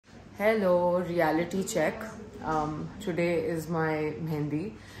Hello, reality check. Today is my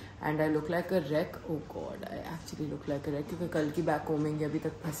mehendi and I look like a wreck. Oh god, I actually look like a wreck क्योंकि कल की back combing अभी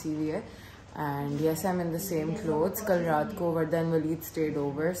तक फंसी हुई है. And yes, I'm in the same clothes. कल रात को वर्दा and Waleed stayed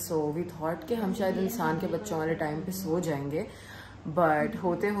over, so we thought कि हम शायद इंसान के बच्चों वाले टाइम पे सो जाएंगे. But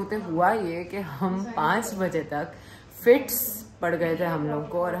होते होते हुआ ये कि हम 5 बजे तक फिट्स पड़ गए थे हम लोग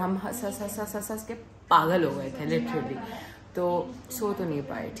को और हम हंस के पागल हो गए थे लिटरली. तो सो तो नहीं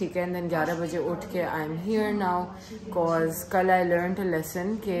पाए, ठीक है. एंड देन 11 बजे उठ के I am here now cause कल आई लर्न अ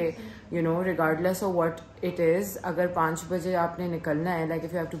लेसन के you know regardless of what it is, अगर 5 बजे आपने निकलना है, like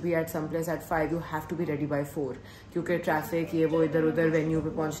if you have to be at some place at 5 you have to be ready bye 4 क्योंकि traffic ये वो इधर उधर वेन्यू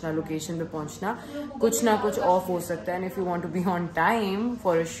पे पहुंचना, लोकेशन पे पहुंचना, कुछ ना कुछ ऑफ हो सकता है. And if you want to be on time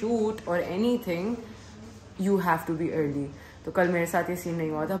for a shoot और anything you have to be early. तो कल मेरे साथ ये सीन नहीं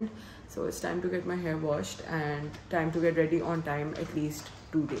हुआ था. So it's time to get my hair washed and time to get ready on time at least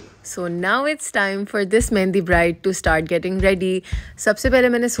today. So now it's time for this Mehndi bride to start getting ready. सबसे पहले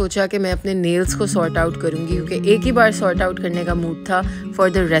मैंने सोचा कि मैं अपने nails को sort out करूँगी क्योंकि एक ही बार sort out करने का mood था for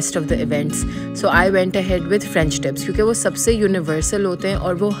the rest of the events. So I went ahead with French tips क्योंकि वो सबसे universal होते हैं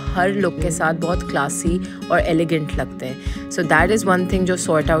और वो हर look के साथ बहुत classy और elegant लगते हैं. So that is one thing जो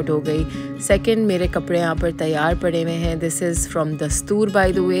sort out हो गई. Second, मेरे कपड़े यहाँ पर तैयार पड़े हुए हैं. This is from Dastoor by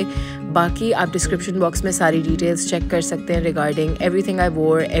the way. बाकी आप डिस्क्रिप्शन बॉक्स में सारी डिटेल्स चेक कर सकते हैं रिगार्डिंग एवरीथिंग आई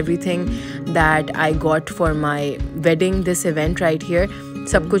वोर, everything that I got for my wedding this event right here.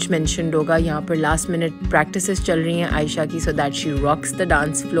 सब कुछ मैंशनड होगा. यहाँ पर लास्ट मिनट प्रैक्टिसेस चल रही हैं आयशा की so that she rocks the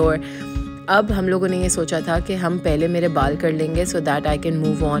dance floor. अब हम लोगों ने ये सोचा था कि हम पहले मेरे बाल कर लेंगे so that I can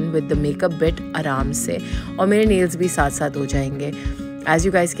move on with the makeup bit आराम से और मेरे नेल्स भी साथ साथ हो जाएंगे. As you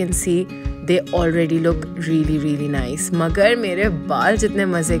guys can see, they already look really nice. मगर मेरे बाल जितने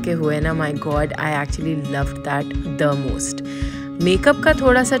मज़े के हुए ना, my god, I actually loved that the most. Makeup का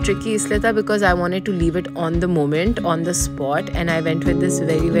थोड़ा सा ट्रिकी इसलिए था because I wanted to leave it on the moment, on the spot, and I went with this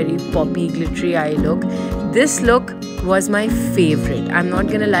very poppy glittery eye look. This look was my favorite. I'm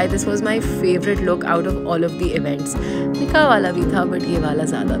not gonna lie, this was my favorite look out of all of the events. निकाह वाला भी था but ये वाला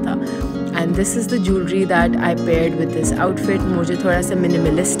ज़्यादा था. And this is the jewelry that I paired with this outfit. मुझे थोड़ा सा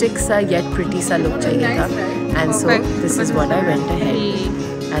minimalistic सा yet pretty सा look चाहिए था. And so this is what I went ahead.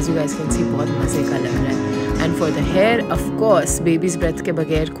 As you guys can see, बहुत मज़े का लग रहा है. And for the hair, of course, baby's breath के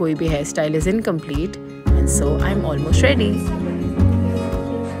बगैर कोई भी hair style is incomplete. And so I'm almost ready.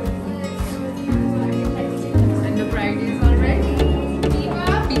 And the bride is all ready.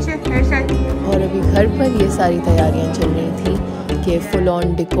 पीछे hair style. और अभी घर पर ये सारी तैयारियां चल रही थी कि फुल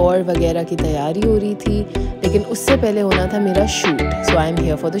ऑन डेकोर वगैरह की तैयारी हो रही थी, लेकिन उससे पहले होना था मेरा shoot. So I am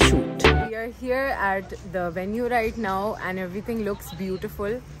here for the shoot. We are here at the venue right now and everything looks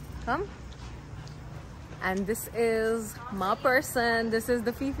beautiful. Come. And this is my person. This is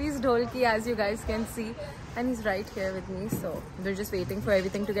the Fifi's DHOLKI, as you guys can see, and he's right here with me. So we're just waiting for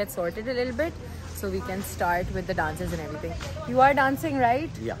everything to get sorted a little bit so we can start with the dances and everything. You are dancing,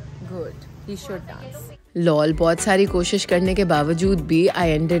 right? Yeah. Good. He should dance. Lol बहुत सारी कोशिश करने के बावजूद भी I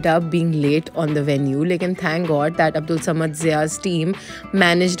ended up being late on the venue, लेकिन thank God that AbdulSamadZia's team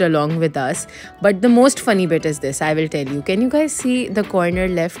managed along with us. But the most funny bit is this, I will tell you. Can you guys see the corner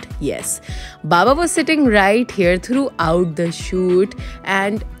left? Yes. Baba was sitting right here throughout the shoot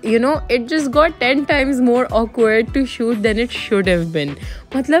and you know it just got 10 times more awkward to shoot than it should have been.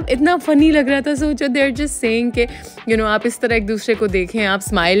 मतलब इतना funny लग रहा था. सोचो they are just saying कि you know आप इस तरह एक दूसरे को देखें, आप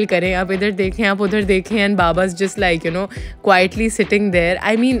स्माइल करें, आप इधर देखें, आप उधर देखें, and बाबा's just like you know quietly sitting there.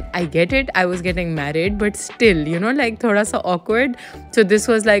 I mean I get it, I was getting married, but still you know like थोड़ा सा awkward. So this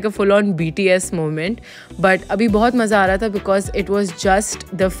was like a full on BTS moment. But अभी बहुत मज़ा आ रहा था because it was just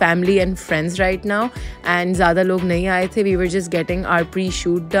the family and friends right now and ज़्यादा लोग नहीं आए थे. We were just getting our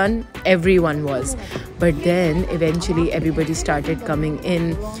pre-shoot done. Everyone was. But then eventually everybody started coming in.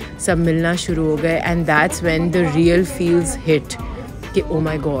 सब मिलना शुरू हो गए and that's when the real feels hit. कि oh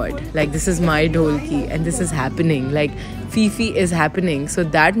my god, like this is my DHOLKI and this is happening, like Fifi is happening. So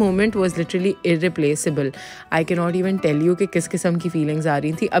that moment was literally irreplaceable. I cannot even tell you कि किस किस्म की feelings आ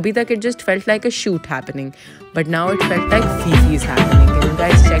रही थी. अभी तक it just felt like a shoot happening, but now it felt like Fifi is happening. Can you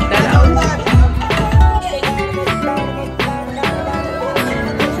guys check that out?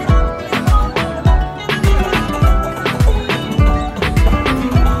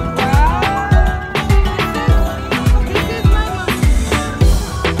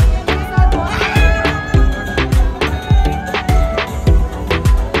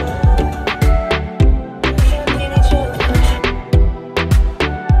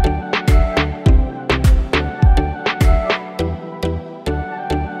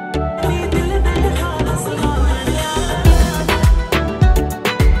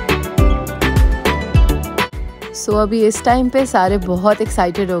 सो अभी इस टाइम पे सारे बहुत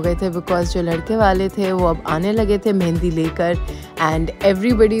एक्साइटेड हो गए थे बिकॉज जो लड़के वाले थे वो अब आने लगे थे मेहंदी लेकर and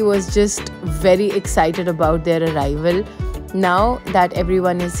everybody was just very excited about their arrival. Now that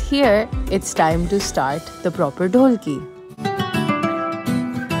everyone is here, it's time to start the proper ढोलकी.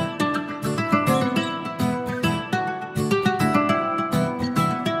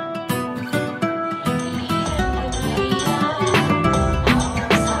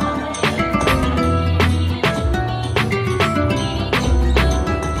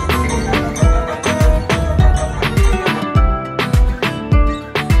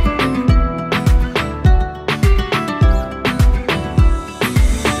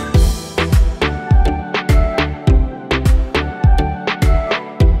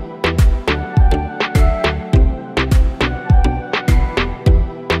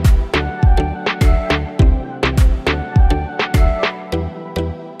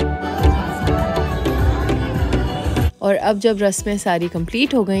 और अब जब रस्में सारी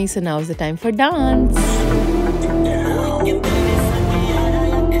कंप्लीट हो गई, so now is the time for dance.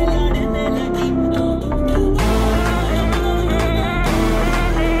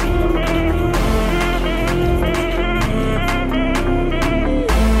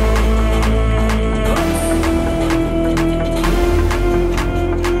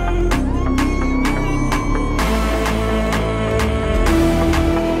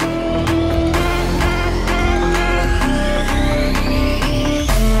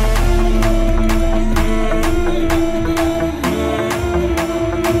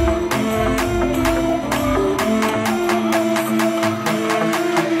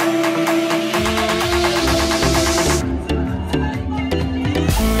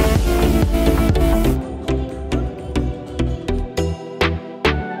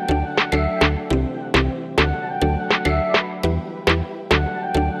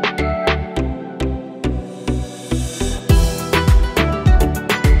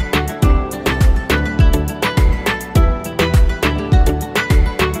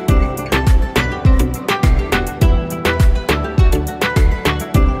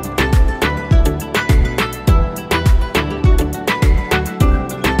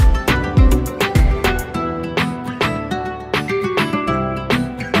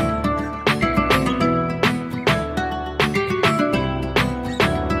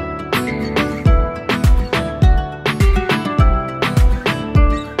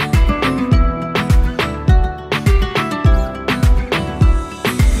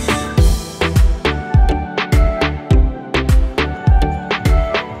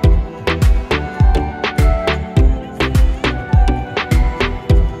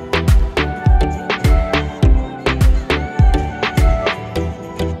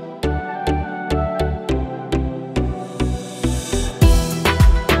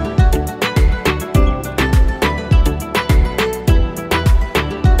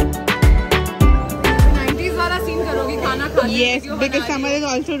 Yes, because summer is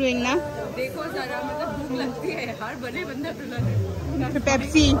also doing ना. देखो जरा मतलब भूख लगती है यार, बड़े बंदा टुला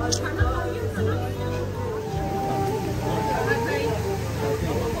पेप्सी.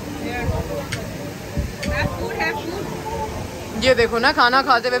 ये देखो ना, खाना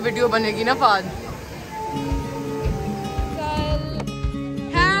खाते हुए वीडियो बनेगी ना Fahd.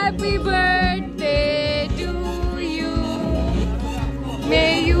 Happy birthday to you.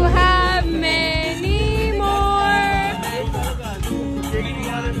 May you have many more.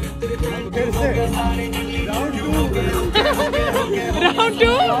 Round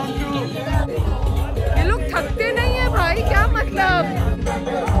two. ये लोग थकते नहीं है भाई, क्या मतलब?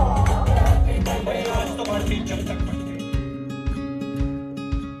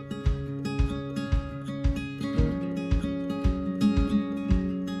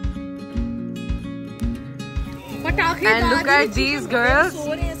 And look at these girls.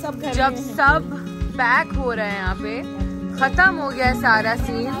 जब सब पैक हो रहे हैं यहाँ पे, खत्म हो गया है सारा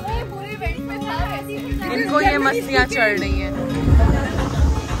सीन, इनको ये मस्तियाँ चढ़ रही हैं.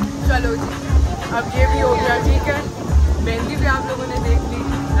 चलो जी, अब ये भी हो गया, ठीक है. मेहंदी भी आप लोगों ने देख ली.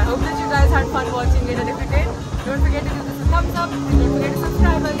 I hope that you guys had fun watching it, and if you did, don't forget to give this a thumbs up, and don't forget to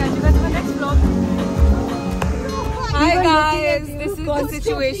subscribe. I'll catch you guys in the next vlog. Hi guys, this is the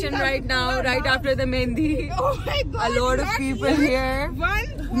situation right now, right after the mehendi. Oh my God! A lot of people here.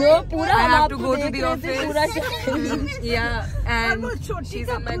 No, I have to go to the office. Yeah, and she's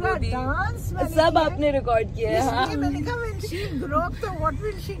in my goodie. सब आपने record किया है. हाँ. मैंने कहा when she broke, so what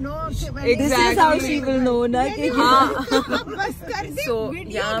will she know? This is how she will know ना कि हाँ. बस कर दे. So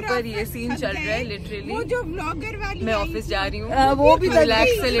यहाँ पर ये सीन चल रहा है लिटरली. वो जो ब्लॉगर वाली. मैं ऑफिस जा रही हूँ. वो भी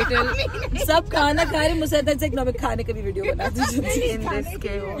रिलैक्स से लिटिल. सब खाना खा रहे, मुझे खाने का भी वीडियो बना दीजिए. In this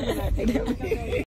chaos.